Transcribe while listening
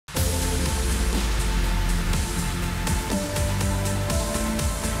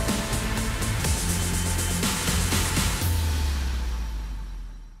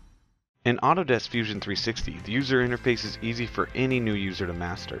In Autodesk Fusion 360, the user interface is easy for any new user to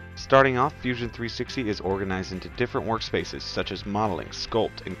master. Starting off, Fusion 360 is organized into different workspaces such as Modeling,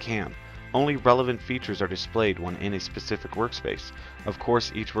 Sculpt, and CAM. Only relevant features are displayed when in a specific workspace. Of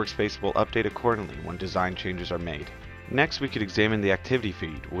course, each workspace will update accordingly when design changes are made. Next, we could examine the activity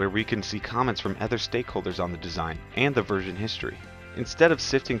feed, where we can see comments from other stakeholders on the design and the version history. Instead of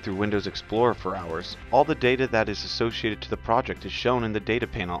sifting through Windows Explorer for hours, all the data that is associated to the project is shown in the data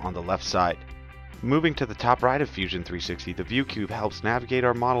panel on the left side. Moving to the top right of Fusion 360, the View Cube helps navigate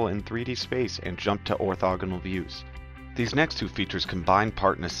our model in 3D space and jump to orthogonal views. These next two features combine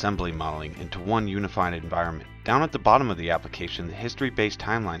part and assembly modeling into one unified environment. Down at the bottom of the application, the history-based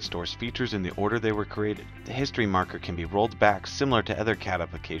timeline stores features in the order they were created. The history marker can be rolled back similar to other CAD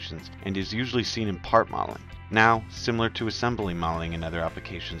applications and is usually seen in part modeling. Now, similar to assembly modeling in other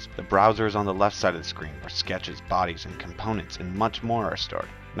applications, the browser is on the left side of the screen where sketches, bodies, and components and much more are stored.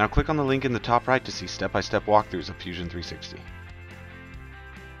 Now click on the link in the top right to see step-by-step walkthroughs of Fusion 360.